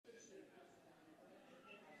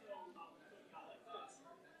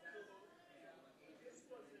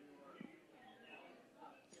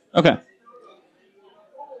Okay.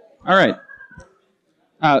 All right.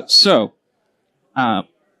 I'm going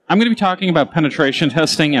to be talking about penetration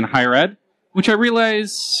testing in higher ed, which I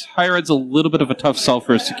realize higher ed's a little bit of a tough sell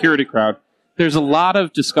for a security crowd. There's a lot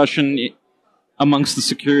of discussion amongst the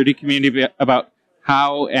security community about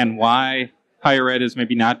how and why higher ed is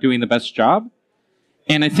maybe not doing the best job,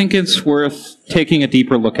 and I think it's worth taking a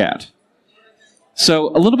deeper look at. So,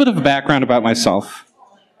 a little bit of a background about myself.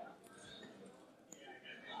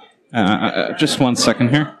 Just one second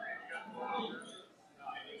here.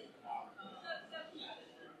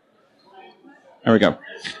 There we go.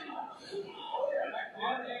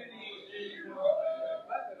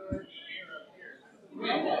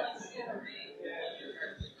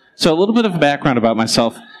 So a little bit of a background about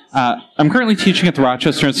myself. I'm currently teaching at the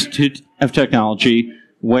Rochester Institute of Technology,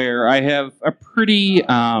 where I have a pretty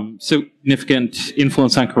significant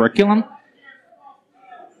influence on curriculum.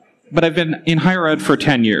 But I've been in higher ed for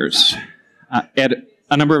 10 years at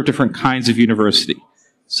a number of different kinds of university.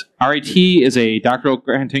 RIT is a doctoral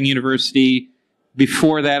granting university.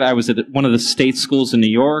 Before that, I was at one of the state schools in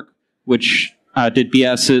New York, which did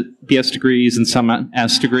BS degrees and some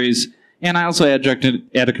S degrees. And I also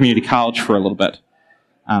adjuncted at a community college for a little bit.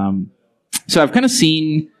 So I've kind of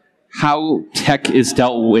seen how tech is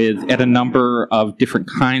dealt with at a number of different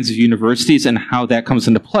kinds of universities and how that comes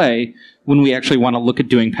into play when we actually want to look at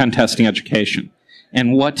doing pen testing education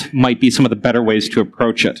and what might be some of the better ways to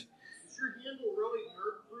approach it. Is your handle really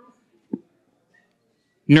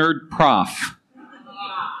nerd-proof? Nerd prof.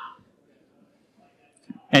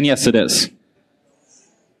 And yes, it is.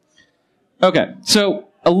 Okay, so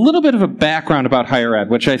a little bit of a background about higher ed,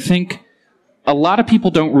 which I think a lot of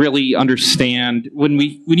people don't really understand. When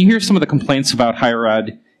you hear some of the complaints about higher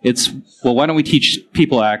ed, it's, well, why don't we teach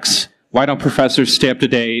people X? Why don't professors stay up to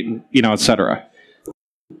date? Et cetera.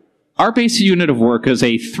 Our basic unit of work is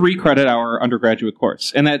a 3-credit-hour undergraduate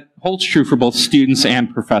course, and that holds true for both students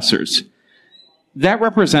and professors. That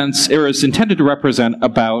represents, or is intended to represent,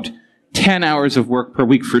 about 10 hours of work per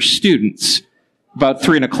week for students, about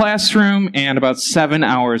 3 in a classroom, and about 7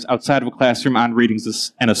 hours outside of a classroom on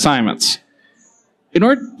readings and assignments.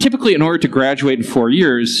 Typically, in order to graduate in 4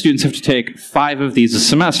 years, students have to take 5 of these a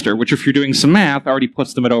semester, which, if you're doing some math, already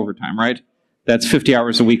puts them at overtime, right? That's 50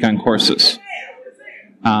 hours a week on courses.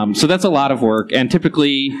 So that's a lot of work, and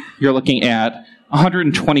typically, you're looking at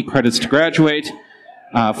 120 credits to graduate,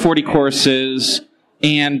 40 courses,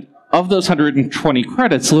 and of those 120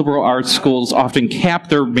 credits, liberal arts schools often cap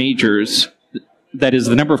their majors, that is,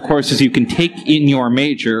 the number of courses you can take in your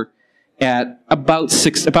major, at about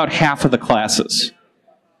half of the classes.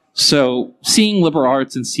 So seeing liberal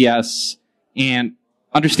arts and CS and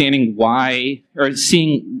understanding why, or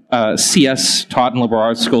seeing CS taught in liberal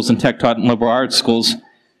arts schools and tech taught in liberal arts schools,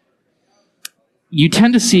 you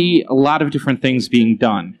tend to see a lot of different things being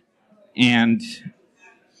done. And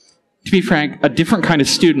to be frank, a different kind of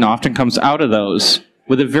student often comes out of those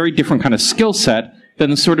with a very different kind of skill set than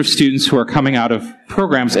the sort of students who are coming out of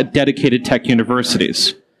programs at dedicated tech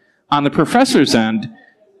universities. On the professor's end,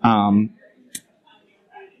 a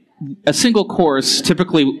single course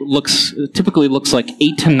typically looks like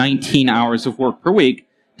 8 to 19 hours of work per week,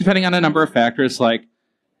 depending on a number of factors like,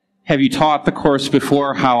 have you taught the course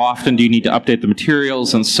before? How often do you need to update the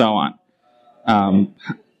materials? And so on.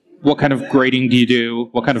 What kind of grading do you do?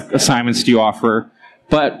 What kind of assignments do you offer?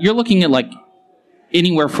 But you're looking at, like,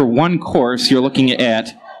 anywhere for one course, you're looking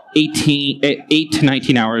at 8 to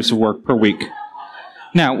 19 hours of work per week.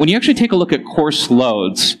 Now, when you actually take a look at course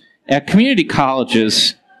loads, at community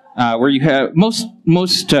colleges, where you have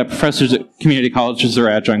most professors at community colleges are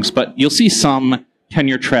adjuncts, but you'll see some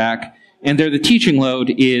tenure track, and there the teaching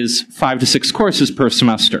load is 5 to 6 courses per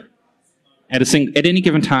semester. At any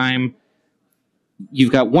given time,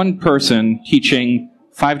 you've got one person teaching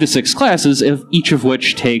 5 to 6 classes, each of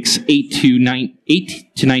which takes 8 to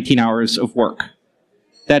 19 hours of work.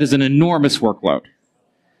 That is an enormous workload.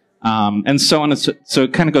 And so on. So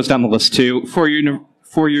it kind of goes down the list too.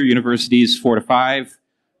 Four-year universities, 4 to 5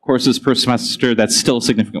 courses per semester. That's still a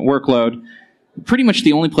significant workload. Pretty much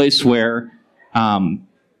the only place where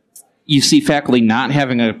you see faculty not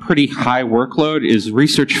having a pretty high workload is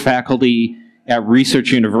research faculty at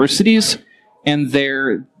research universities, and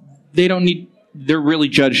they're really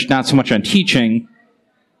judged not so much on teaching.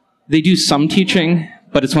 They do some teaching,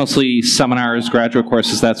 but it's mostly seminars, graduate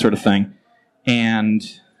courses, that sort of thing. And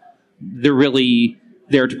they're really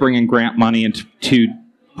there to bring in grant money and to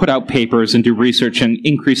put out papers and do research and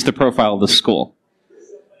increase the profile of the school.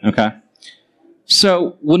 Okay?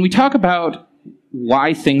 So when we talk about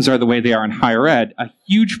why things are the way they are in higher ed, a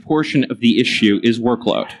huge portion of the issue is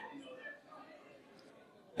workload.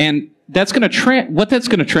 And that's going to what that's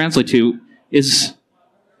going to translate to is,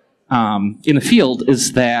 in the field,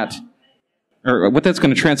 is that, or what that's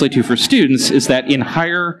going to translate to for students is that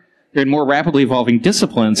in more rapidly evolving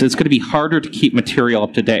disciplines, it's going to be harder to keep material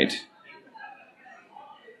up to date.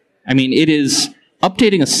 I mean,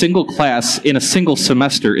 updating a single class in a single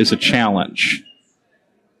semester is a challenge,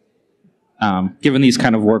 given these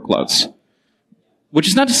kind of workloads. Which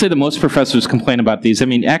is not to say that most professors complain about these. I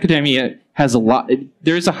mean, academia has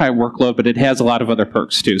there is a high workload, but it has a lot of other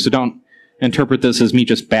perks too. So don't interpret this as me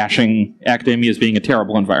just bashing academia as being a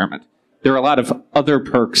terrible environment. There are a lot of other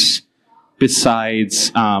perks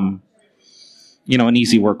besides, an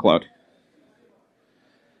easy workload.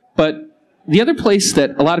 But the other place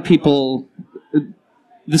that a lot of people,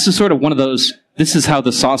 this is sort of one of those, this is how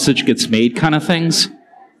the sausage gets made kind of things.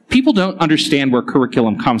 People don't understand where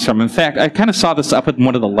curriculum comes from. In fact, I kind of saw this up in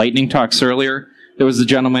one of the lightning talks earlier. There was a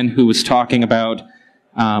gentleman who was talking about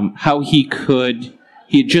how he was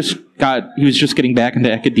just getting back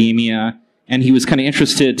into academia, and he was kind of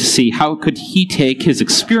interested to see how could he take his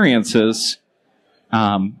experiences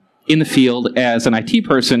in the field as an IT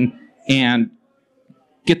person and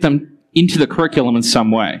get them into the curriculum in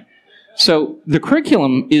some way. So the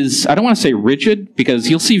curriculum is, I don't want to say rigid, because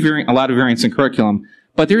you'll see a lot of variance in curriculum,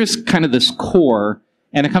 but there is kind of this core,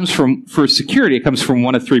 and it comes from, for security, it comes from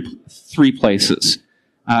one of three places.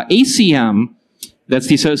 ACM, that's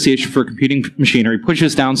the Association for Computing Machinery,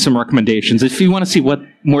 pushes down some recommendations. If you want to see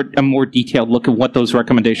a more detailed look at what those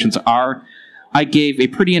recommendations are, I gave a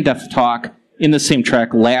pretty in-depth talk in the same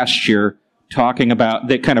track last year, talking about,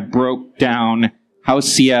 that kind of broke down how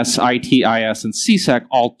CS, IT, IS, and CSEC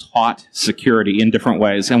all taught security in different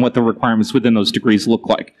ways, and what the requirements within those degrees look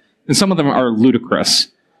like. And some of them are ludicrous,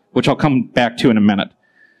 which I'll come back to in a minute.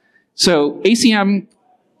 So ACM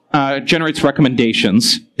generates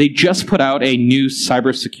recommendations. They just put out a new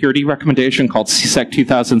cybersecurity recommendation called CSEC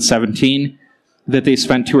 2017 that they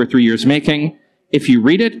spent 2 or 3 years making. If you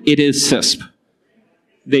read it, it is CISP.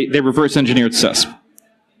 They reverse engineered CISP.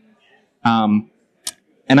 And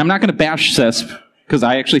I'm not going to bash CISP, because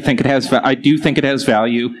I actually think I do think it has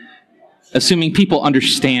value, assuming people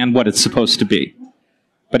understand what it's supposed to be.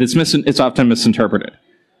 But it's often misinterpreted.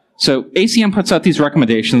 So ACM puts out these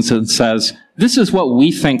recommendations and says, this is what we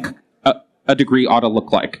think a degree ought to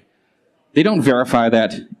look like. They don't verify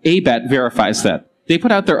that. ABET verifies that. They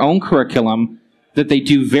put out their own curriculum that they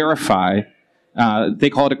do verify. They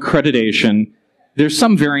call it accreditation. There's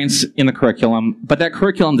some variance in the curriculum, but that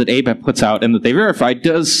curriculum that ABET puts out and that they verify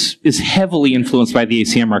is heavily influenced by the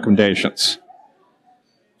ACM recommendations.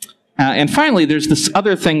 And finally, there's this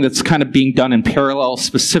other thing that's kind of being done in parallel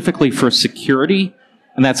specifically for security,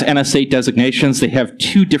 and that's NSA designations. They have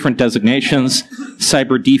 2 different designations,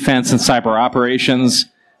 cyber defense and cyber operations.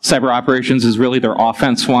 Cyber operations is really their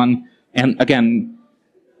offense one. And again,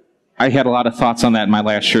 I had a lot of thoughts on that in my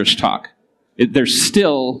last year's talk. There's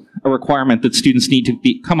still a requirement that students need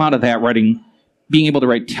to come out of that being able to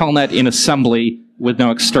write telnet in assembly with no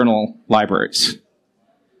external libraries.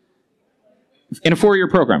 In a 4-year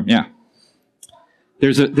program, yeah.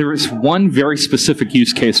 There is one very specific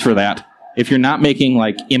use case for that. If you're not making,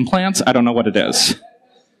 like, implants, I don't know what it is.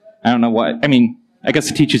 I don't know what. I mean, I guess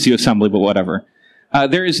it teaches you assembly, but whatever.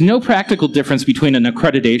 There is no practical difference between an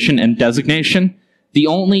accreditation and designation. The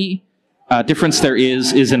only difference there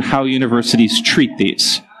is in how universities treat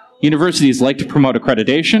these. Universities like to promote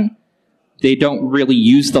accreditation. They don't really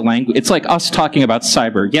use the language. It's like us talking about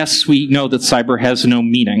cyber. Yes, we know that cyber has no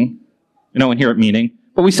meaning, no inherent meaning,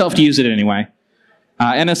 but we still have to use it anyway.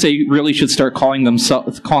 NSA really should start calling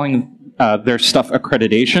their stuff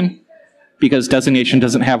accreditation, because designation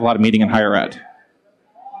doesn't have a lot of meaning in higher ed.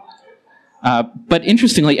 But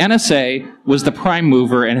interestingly, NSA was the prime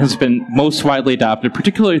mover and has been most widely adopted,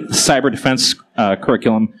 particularly the cyber defense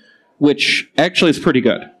curriculum, which actually is pretty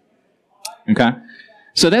good. Okay?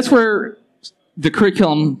 So that's where the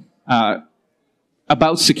curriculum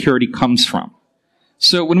about security comes from.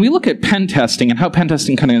 So when we look at pen testing and how pen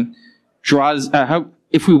testing kind of draws,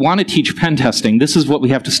 if we want to teach pen testing, this is what we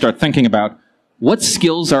have to start thinking about. What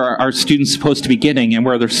skills are our students supposed to be getting, and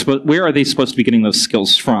where are they supposed to be getting those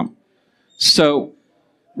skills from? So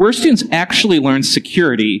where students actually learn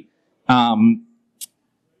security,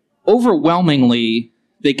 overwhelmingly,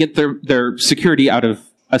 they get their security out of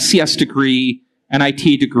a CS degree, an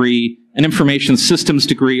IT degree, an information systems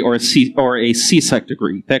degree, or a CSEC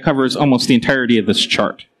degree. That covers almost the entirety of this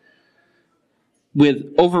chart, with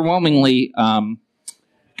overwhelmingly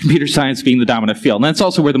computer science being the dominant field. And that's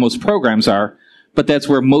also where the most programs are, but that's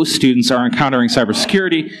where most students are encountering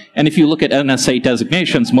cybersecurity. And if you look at NSA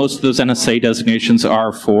designations, most of those NSA designations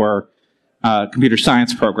are for computer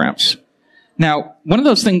science programs. Now, one of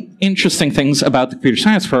those interesting things about the computer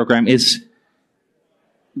science program is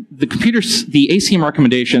the ACM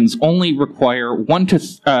recommendations only require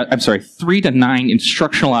 3 to 9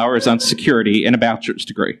 instructional hours on security in a bachelor's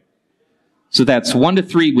degree. So that's 1 to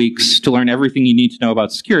 3 weeks to learn everything you need to know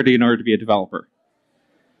about security in order to be a developer.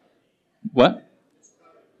 What?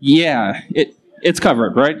 Yeah, it's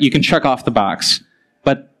covered, right? You can check off the box.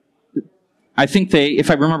 But I think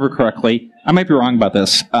if I remember correctly, I might be wrong about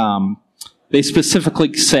this, they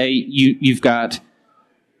specifically say you've got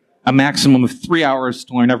a maximum of 3 hours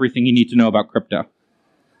to learn everything you need to know about crypto.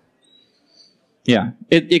 Yeah,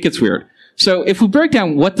 it gets weird. So if we break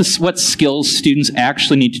down what skills students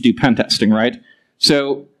actually need to do pen testing, right?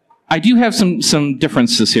 So I do have some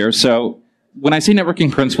differences here. So when I say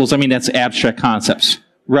networking principles, I mean that's abstract concepts.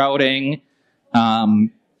 Routing, what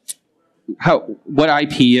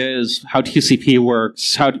IP is, how TCP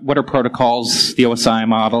works, what are protocols, the OSI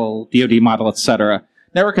model, DoD model, etc.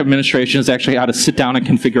 Network administration is actually how to sit down and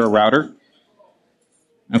configure a router.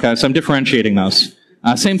 Okay, so I'm differentiating those.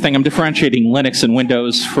 Same thing, I'm differentiating Linux and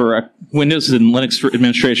Windows and Linux for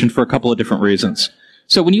administration for a couple of different reasons.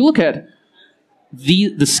 So when you look at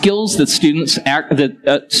the skills that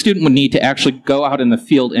a student would need to actually go out in the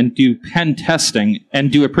field and do pen testing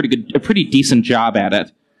and do a pretty decent job at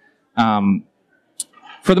it,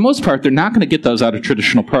 for the most part, they're not going to get those out of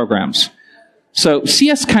traditional programs. So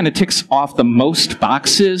CS kind of ticks off the most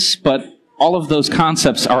boxes, but all of those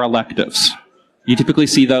concepts are electives. You typically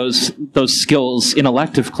see those skills in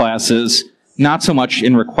elective classes, not so much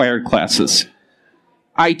in required classes.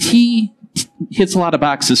 IT hits a lot of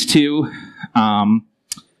boxes too,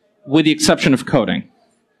 with the exception of coding.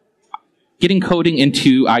 Getting coding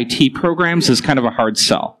into IT programs is kind of a hard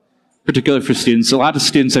sell, particularly for students. A lot of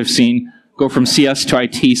students I've seen go from CS to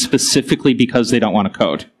IT specifically because they don't want to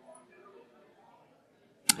code.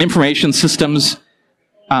 Information systems,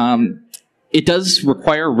 it does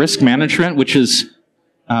require risk management, which is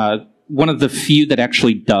one of the few that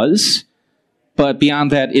actually does. But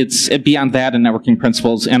beyond that, it's beyond that and networking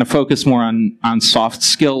principles and a focus more on soft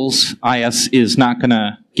skills. IS is not going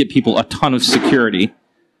to get people a ton of security.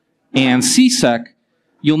 And CSEC,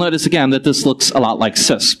 you'll notice again that this looks a lot like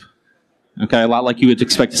CISP. Okay, a lot like you would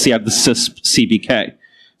expect to see out of the CISP CBK.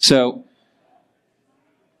 So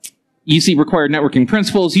you see required networking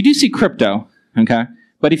principles. You do see crypto, okay?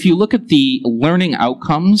 But if you look at the learning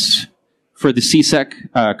outcomes for the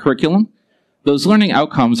CSEC curriculum, those learning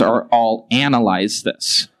outcomes are all analyze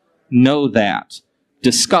this, know that,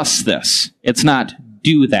 discuss this. It's not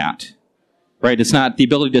do that, right? It's not the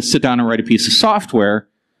ability to sit down and write a piece of software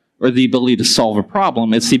or the ability to solve a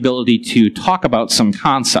problem. It's the ability to talk about some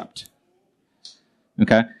concept,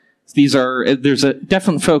 okay? There's a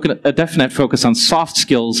definite focus on soft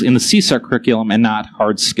skills in the CSEC curriculum and not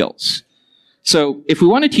hard skills. So if we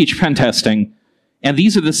want to teach pen testing, and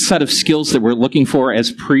these are the set of skills that we're looking for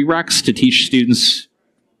as prereqs to teach students,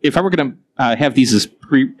 if I were going to have these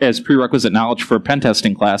as prerequisite knowledge for a pen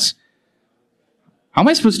testing class, how am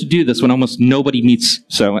I supposed to do this when almost nobody meets,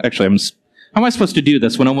 how am I supposed to do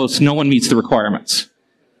this when almost no one meets the requirements?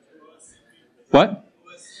 What?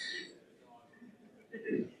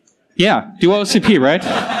 Yeah, do OSCP, right?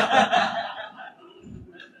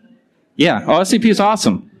 Yeah, OSCP is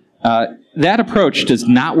awesome. That approach does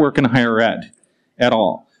not work in higher ed at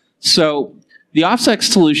all. So the OffSec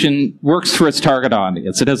solution works for its target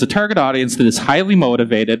audience. It has a target audience that is highly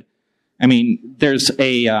motivated. I mean, there's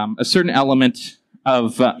a certain element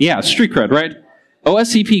of, street cred, right?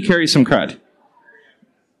 OSCP carries some cred.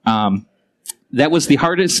 That was the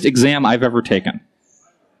hardest exam I've ever taken.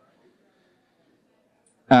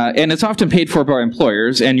 And it's often paid for by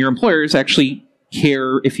employers, and your employers actually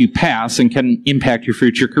care if you pass and can impact your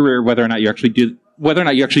future career. Whether or not you actually do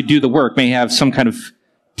the work may have some kind of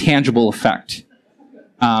tangible effect.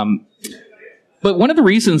 But one of the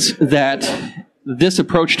reasons that this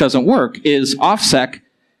approach doesn't work is OffSec.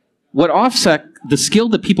 The skill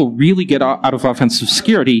that people really get out of offensive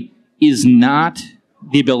security is not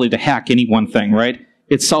the ability to hack any one thing, right?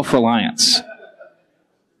 It's self-reliance.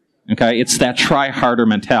 Okay, it's that try harder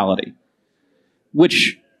mentality,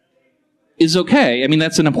 which is okay. I mean,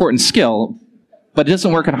 that's an important skill, but it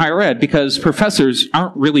doesn't work in higher ed because professors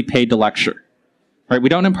aren't really paid to lecture, right? We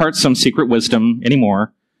don't impart some secret wisdom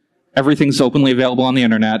anymore. Everything's openly available on the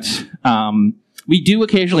internet. We do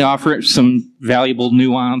occasionally offer some valuable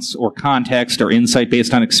nuance or context or insight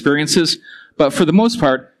based on experiences, but for the most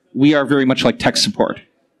part, we are very much like tech support.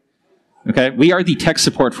 Okay, we are the tech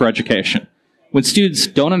support for education. When students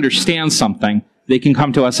don't understand something, they can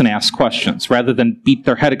come to us and ask questions rather than beat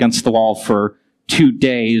their head against the wall for 2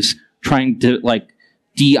 days trying to like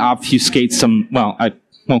de-obfuscate some, well, I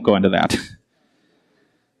won't go into that.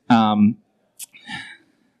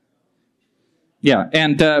 Yeah,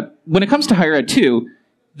 and when it comes to higher ed too,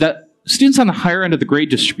 the students on the higher end of the grade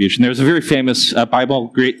distribution, there's a very famous Bible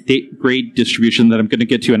grade distribution that I'm going to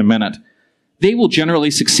get to in a minute. They will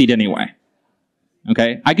generally succeed anyway.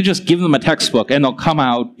 Okay, I could just give them a textbook and they'll come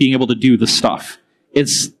out being able to do the stuff.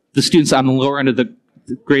 It's the students on the lower end of the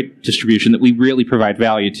grade distribution that we really provide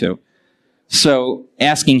value to. So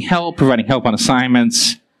asking help, providing help on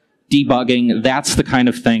assignments, debugging, that's the kind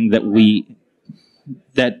of thing that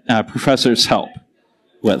professors help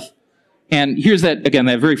with. And here's that, again,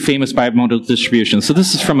 that very famous bimodal distribution. So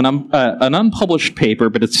this is from an unpublished paper,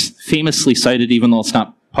 but it's famously cited even though it's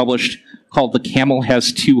not published, called The Camel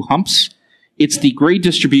Has Two Humps. It's the grade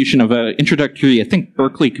distribution of an introductory, I think,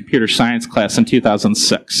 Berkeley computer science class in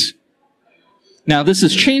 2006. Now, this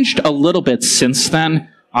has changed a little bit since then.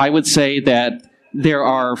 I would say that there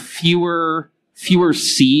are fewer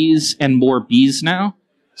C's and more B's now.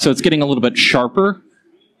 So it's getting a little bit sharper.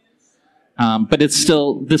 But it's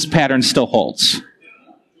still, this pattern still holds.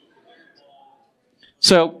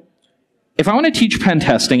 So if I want to teach pen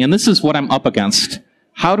testing, and this is what I'm up against,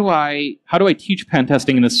 how do I teach pen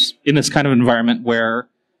testing in this kind of environment where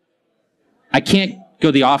I can't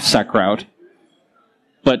go the OffSec route,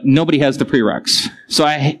 but nobody has the prereqs? So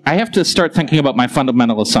I have to start thinking about my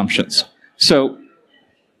fundamental assumptions. So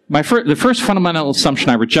the first fundamental assumption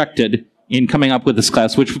I rejected in coming up with this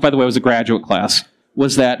class, which by the way was a graduate class,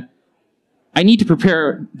 was that I need to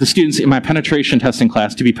prepare the students in my penetration testing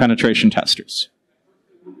class to be penetration testers.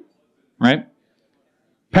 Right?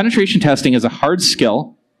 Penetration testing is a hard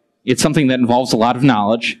skill. It's something that involves a lot of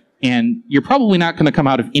knowledge, and you're probably not going to come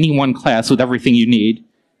out of any one class with everything you need.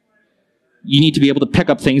 You need to be able to pick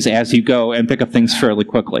up things as you go and pick up things fairly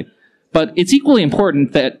quickly. But it's equally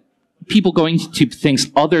important that people going to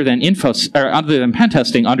things other than pen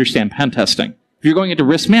testing understand pen testing. If you're going into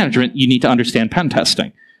risk management, you need to understand pen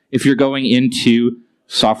testing. If you're going into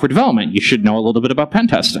software development, you should know a little bit about pen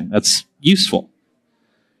testing. That's useful.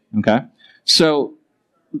 Okay? So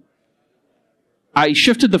I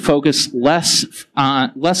shifted the focus less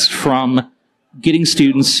from getting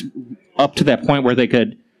students up to that point where they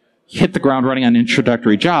could hit the ground running on an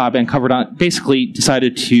introductory job and basically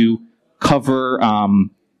decided to cover,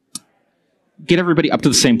 get everybody up to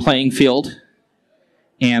the same playing field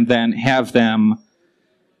and then have them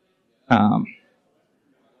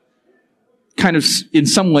kind of, in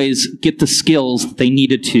some ways, get the skills that they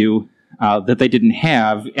needed to, that they didn't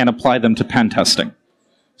have, and apply them to pen testing.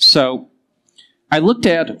 So I looked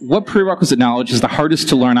at what prerequisite knowledge is the hardest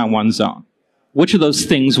to learn on one's own. Which of those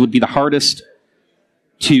things would be the hardest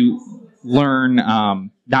to learn,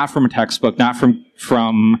 not from a textbook, not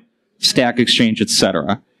from Stack Exchange,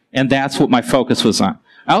 etc. And that's what my focus was on.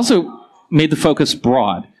 I also made the focus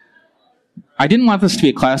broad. I didn't want this to be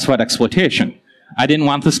a classified exploitation. I didn't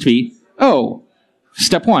want this to be, oh,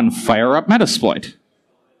 step one, fire up Metasploit.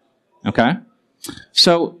 Okay?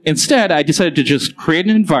 So instead, I decided to just create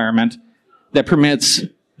an environment that permits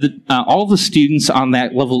all the students on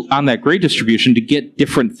that level, on that grade distribution, to get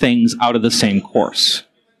different things out of the same course.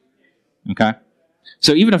 Okay?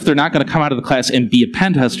 So even if they're not going to come out of the class and be a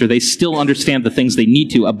pen tester, they still understand the things they need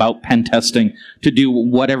to about pen testing to do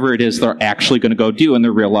whatever it is they're actually going to go do in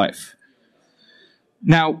their real life.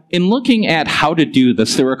 Now, in looking at how to do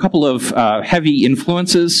this, there were a couple of heavy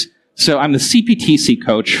influences. So I'm the CPTC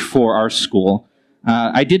coach for our school.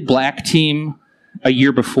 I did Black Team a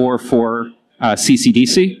year before for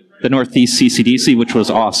CCDC, the Northeast CCDC, which was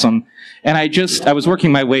awesome. And I was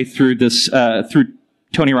working my way through this, through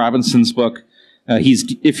Tony Robinson's book.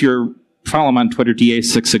 If you follow him on Twitter,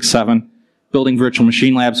 DA667, Building Virtual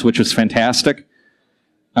Machine Labs, which was fantastic.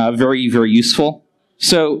 Very, very useful.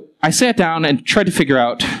 So I sat down and tried to figure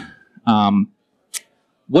out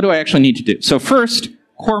what do I actually need to do. So first,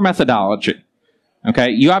 core methodology. Okay,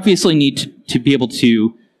 you obviously need to be able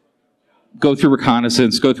to go through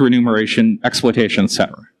reconnaissance, go through enumeration, exploitation,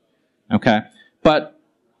 etc. Okay, but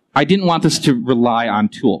I didn't want this to rely on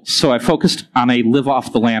tools, so I focused on a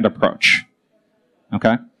live-off-the-land approach.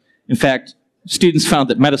 Okay, in fact, students found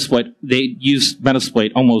that Metasploit, they used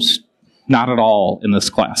Metasploit almost not at all in this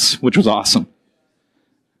class, which was awesome,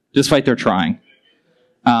 despite their trying.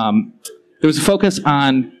 There was a focus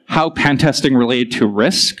on how pen testing related to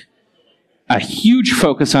risk, a huge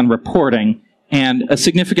focus on reporting, and a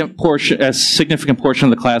significant portion of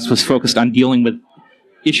the class was focused on dealing with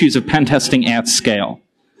issues of pen testing at scale,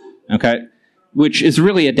 okay, which is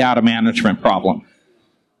really a data management problem.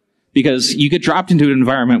 Because you get dropped into an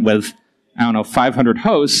environment with, I don't know, 500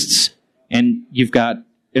 hosts, and you've got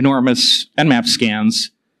enormous Nmap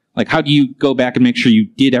scans, like how do you go back and make sure you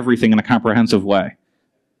did everything in a comprehensive way?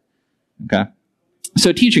 Okay.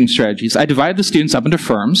 So teaching strategies. I divided the students up into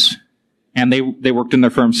firms, and they worked in their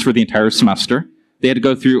firms for the entire semester. They had to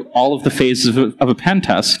go through all of the phases of a pen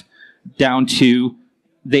test, down to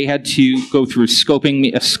they had to go through a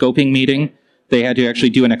scoping meeting. They had to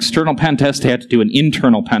actually do an external pen test. They had to do an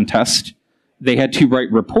internal pen test. They had to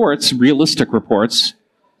write reports, realistic reports.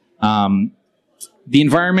 The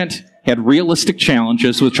environment had realistic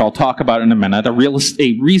challenges, which I'll talk about in a minute, a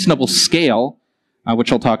reasonable scale,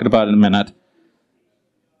 which I'll talk about in a minute.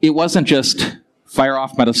 It wasn't just fire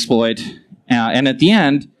off Metasploit, and at the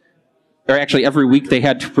end, or actually every week, they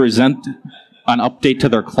had to present an update to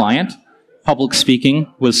their client. Public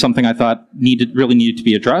speaking was something I thought really needed to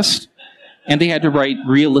be addressed. And they had to write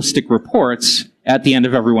realistic reports at the end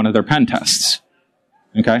of every one of their pen tests.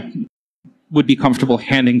 Okay? Would be comfortable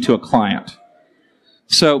handing to a client.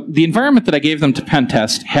 So the environment that I gave them to pen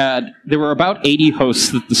test there were about 80 hosts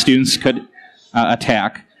that the students could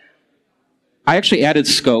attack. I actually added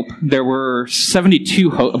scope. There were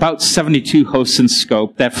about 72 hosts in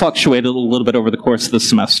scope. That fluctuated a little bit over the course of the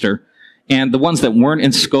semester. And the ones that weren't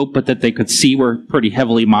in scope but that they could see were pretty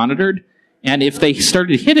heavily monitored. And if they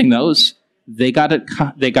started hitting those, they got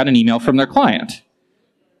an email from their client.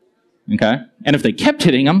 Okay? And if they kept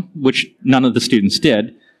hitting them, which none of the students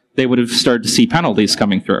did, they would have started to see penalties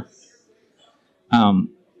coming through.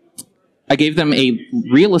 I gave them a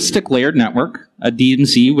realistic layered network, a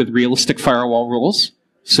DMZ with realistic firewall rules.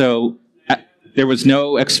 So there was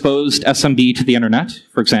no exposed SMB to the internet,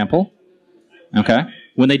 for example. Okay?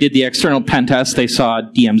 When they did the external pen test, they saw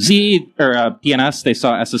DMZ, or DNS, they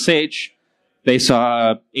saw SSH, they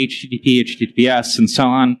saw HTTP, HTTPS, and so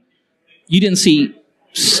on. You didn't see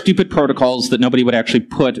stupid protocols that nobody would actually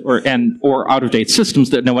put, or out-of-date systems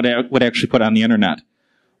that nobody would actually put on the internet.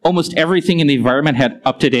 Almost everything in the environment had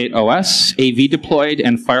up-to-date OS, AV deployed,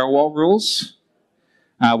 and firewall rules.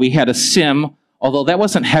 We had a SIM, although that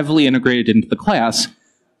wasn't heavily integrated into the class.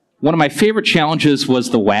 One of my favorite challenges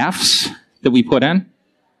was the WAFs that we put in.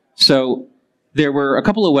 So there were a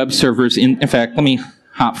couple of web servers in fact, let me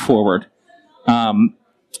hop forward.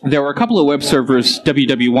 There were a couple of web servers,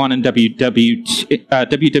 WW1 and WWW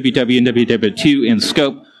and WW2 in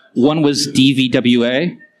scope. One was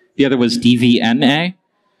DVWA, the other was DVNA,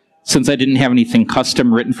 since I didn't have anything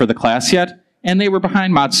custom written for the class yet, and they were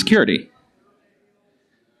behind mod security.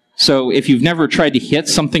 So if you've never tried to hit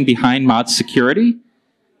something behind mod security,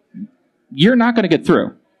 you're not going to get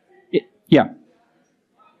through. Yeah.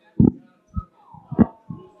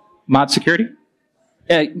 Mod security?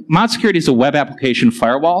 Mod security is a web application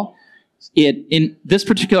firewall. In this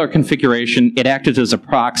particular configuration, it acted as a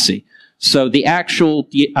proxy. So the actual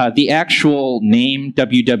name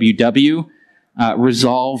www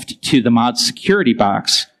resolved to the mod security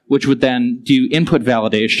box, which would then do input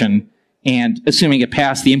validation, and assuming it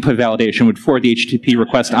passed the input validation, would forward the HTTP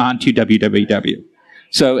request onto www.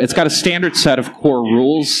 So it's got a standard set of core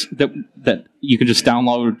rules that you can just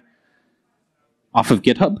download off of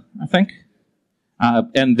GitHub, I think.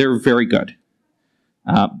 And they're very good.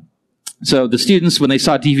 So the students, when they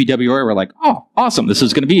saw DVWA, were like, oh, awesome, this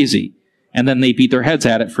is going to be easy. And then they beat their heads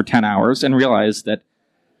at it for 10 hours and realized that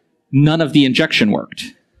none of the injection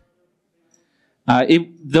worked.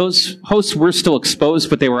 Those hosts were still exposed,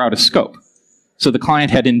 but they were out of scope. So the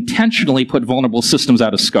client had intentionally put vulnerable systems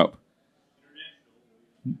out of scope,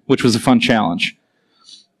 which was a fun challenge.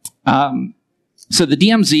 So the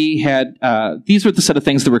DMZ had, these were the set of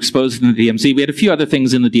things that were exposed in the DMZ. We had a few other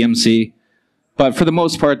things in the DMZ, but for the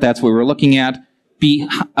most part, that's what we were looking at.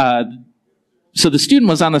 So the student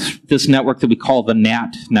was on this network that we call the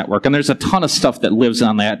NAT network, and there's a ton of stuff that lives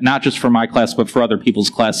on that, not just for my class, but for other people's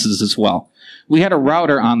classes as well. We had a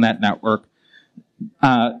router on that network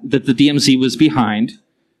that the DMZ was behind,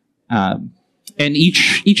 and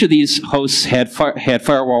each of these hosts had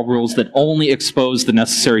firewall rules that only exposed the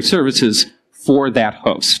necessary services for that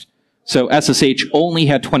host. So SSH only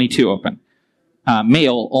had 22 open.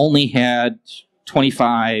 Mail only had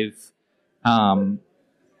 25, and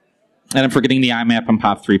I'm forgetting the IMAP and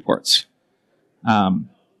POP3 ports,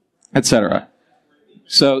 etc.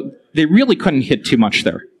 So they really couldn't hit too much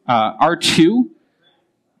there. R2,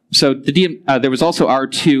 so there was also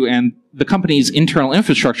R2, and the company's internal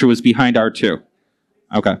infrastructure was behind R2.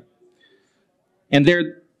 Okay. And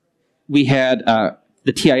there we had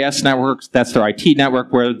the TIS network, that's their IT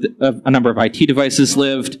network, where a number of IT devices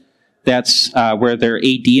lived. That's where their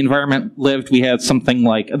AD environment lived. We had something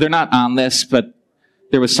like, they're not on this, but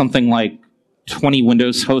there was something like 20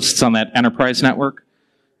 Windows hosts on that enterprise network.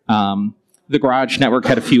 The garage network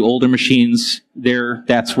had a few older machines there.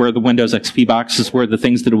 That's where the Windows XP boxes were, the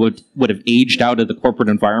things that would have aged out of the corporate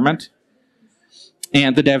environment.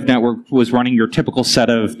 And the dev network was running your typical set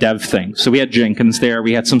of dev things. So we had Jenkins there,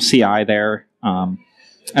 we had some CI there, and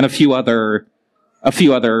a few other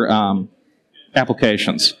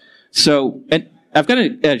applications. So I've got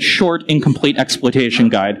a short, incomplete exploitation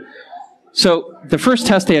guide. So the first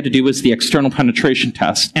test they had to do was the external penetration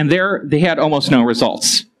test, and there they had almost no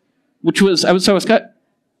results, which was I was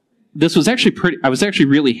actually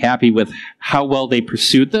really happy with how well they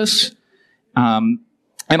pursued this.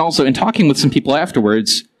 And also, in talking with some people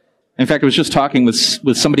afterwards, in fact, I was just talking with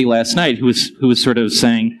somebody last night who was sort of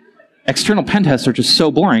saying, external pen tests are just so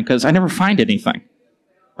boring because I never find anything.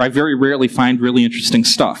 Or I very rarely find really interesting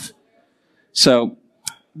stuff. So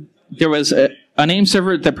there was a name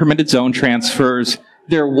server that permitted zone transfers.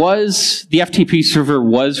 The FTP server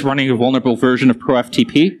was running a vulnerable version of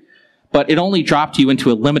ProFTP, but it only dropped you into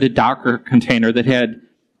a limited Docker container that had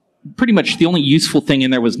pretty much the only useful thing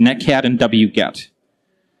in there was netcat and wget.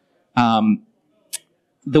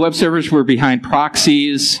 The web servers were behind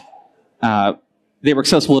proxies. They were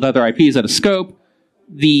accessible at other IPs out of scope.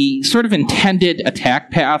 The sort of intended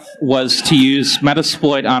attack path was to use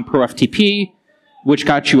Metasploit on ProFTP, which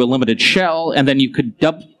got you a limited shell, and then you could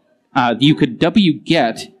wget, you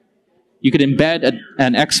could embed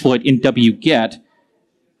an exploit in wget,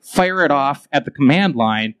 fire it off at the command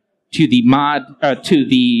line to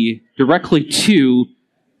the directly to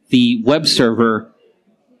the web server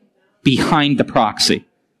behind the proxy,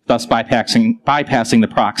 thus bypassing the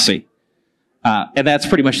proxy. And that's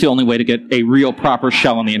pretty much the only way to get a real proper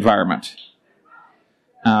shell in the environment.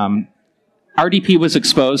 RDP was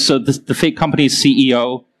exposed, so the fake company's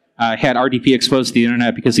CEO had RDP exposed to the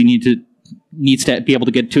internet because he needs to be able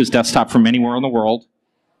to get to his desktop from anywhere in the world.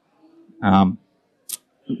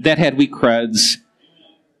 That had weak creds,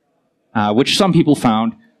 which some people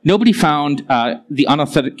found. Nobody found the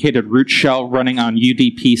unauthenticated root shell running on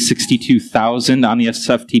UDP 62000 on the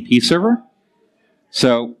SFTP server.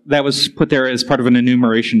 So that was put there as part of an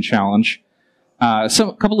enumeration challenge. A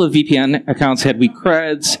couple of VPN accounts had weak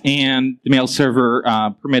creds, and the mail server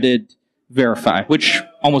permitted verify, which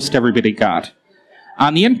almost everybody got.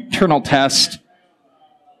 On the internal test,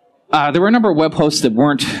 there were a number of web hosts that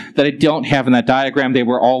I don't have in that diagram. They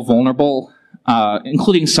were all vulnerable,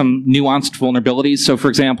 including some nuanced vulnerabilities. So, for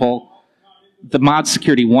example, the mod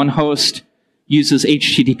security 1 host uses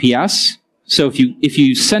HTTPS. So if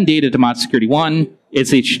you send data to mod security 1,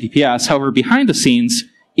 it's HTTPS. However, behind the scenes,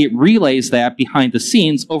 it relays that behind the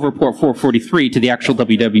scenes over port 443 to the actual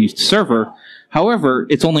WW server. However,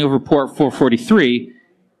 it's only over port 443,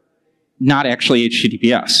 not actually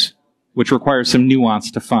HTTPS, which requires some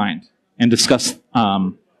nuance to find and discuss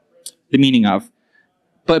the meaning of.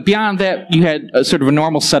 But beyond that, you had a sort of a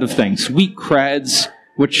normal set of things. Weak creds,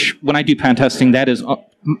 which when I do pen testing, that is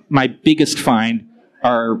my biggest find,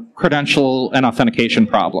 are credential and authentication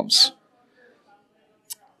problems.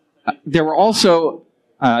 There were also,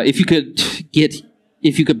 if you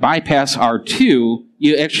could bypass R2,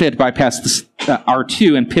 you actually had to bypass this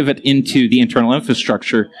R2 and pivot into the internal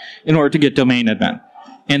infrastructure in order to get domain admin.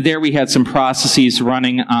 And there we had some processes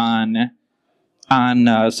running on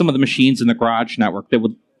some of the machines in the garage network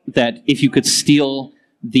that if you could steal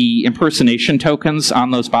the impersonation tokens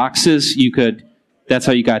on those boxes, that's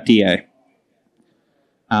how you got DA.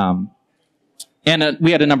 And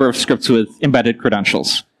we had a number of scripts with embedded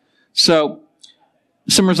credentials. So,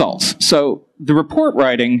 some results. So, the report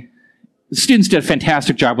writing, the students did a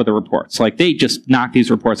fantastic job with the reports. Like, they just knocked these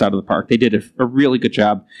reports out of the park. They did a really good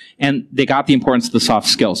job. And they got the importance of the soft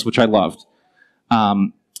skills, which I loved.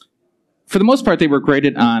 For the most part, they were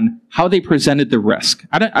graded on how they presented the risk.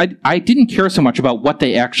 I didn't care so much about what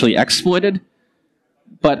they actually exploited,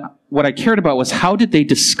 but what I cared about was how did they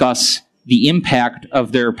discuss the impact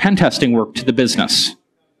of their pen testing work to the business.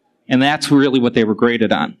 And that's really what they were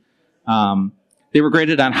graded on. They were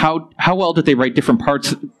graded on how well did they write different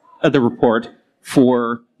parts of the report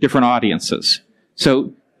for different audiences.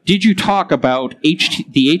 So did you talk about the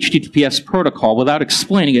HTTPS protocol without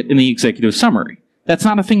explaining it in the executive summary? That's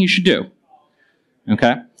not a thing you should do.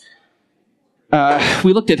 Okay?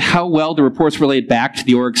 We looked at how well the reports relayed back to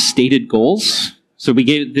the org's stated goals. So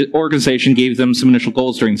the organization gave them some initial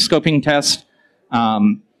goals during the scoping test.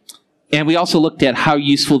 And we also looked at how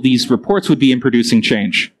useful these reports would be in producing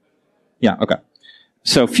change. Yeah, okay.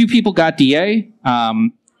 So few people got DA.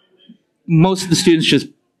 Most of the students just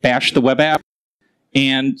bashed the web app.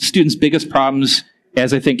 And students' biggest problems,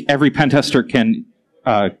 as I think every pen tester can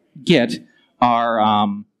get, are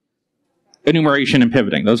enumeration and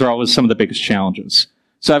pivoting. Those are always some of the biggest challenges.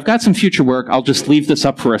 So I've got some future work. I'll just leave this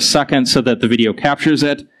up for a second so that the video captures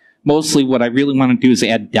it. Mostly what I really want to do is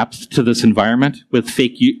add depth to this environment with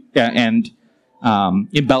and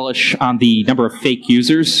embellish on the number of fake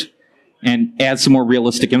users and add some more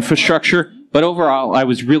realistic infrastructure. But overall, I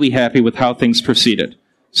was really happy with how things proceeded.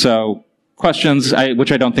 So questions,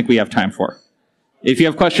 which I don't think we have time for. If you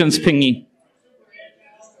have questions, ping me.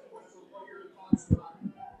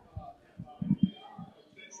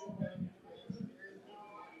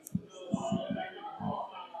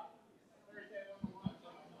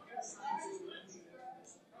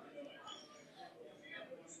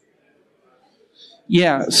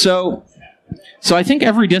 Yeah, so I think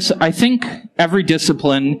every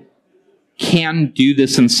discipline can do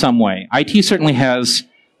this in some way. IT certainly has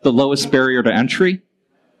the lowest barrier to entry,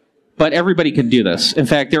 but everybody can do this. In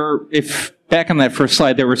fact, if back on that first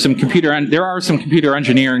slide, there are some computer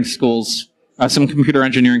engineering schools, some computer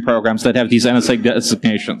engineering programs that have these NSA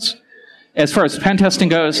designations. As far as pen testing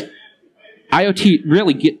goes,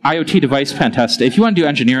 IoT device pen test. If you want to do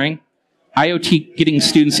engineering, IoT, getting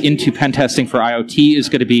students into pen testing for IoT is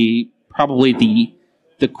going to be probably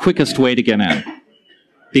the quickest way to get in.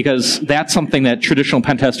 Because that's something that traditional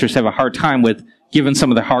pen testers have a hard time with, given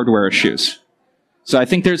some of the hardware issues. So I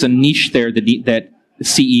think there's a niche there that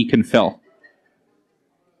CE can fill.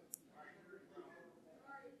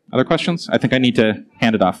 Other questions? I think I need to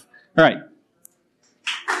hand it off. All right.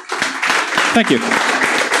 Thank you.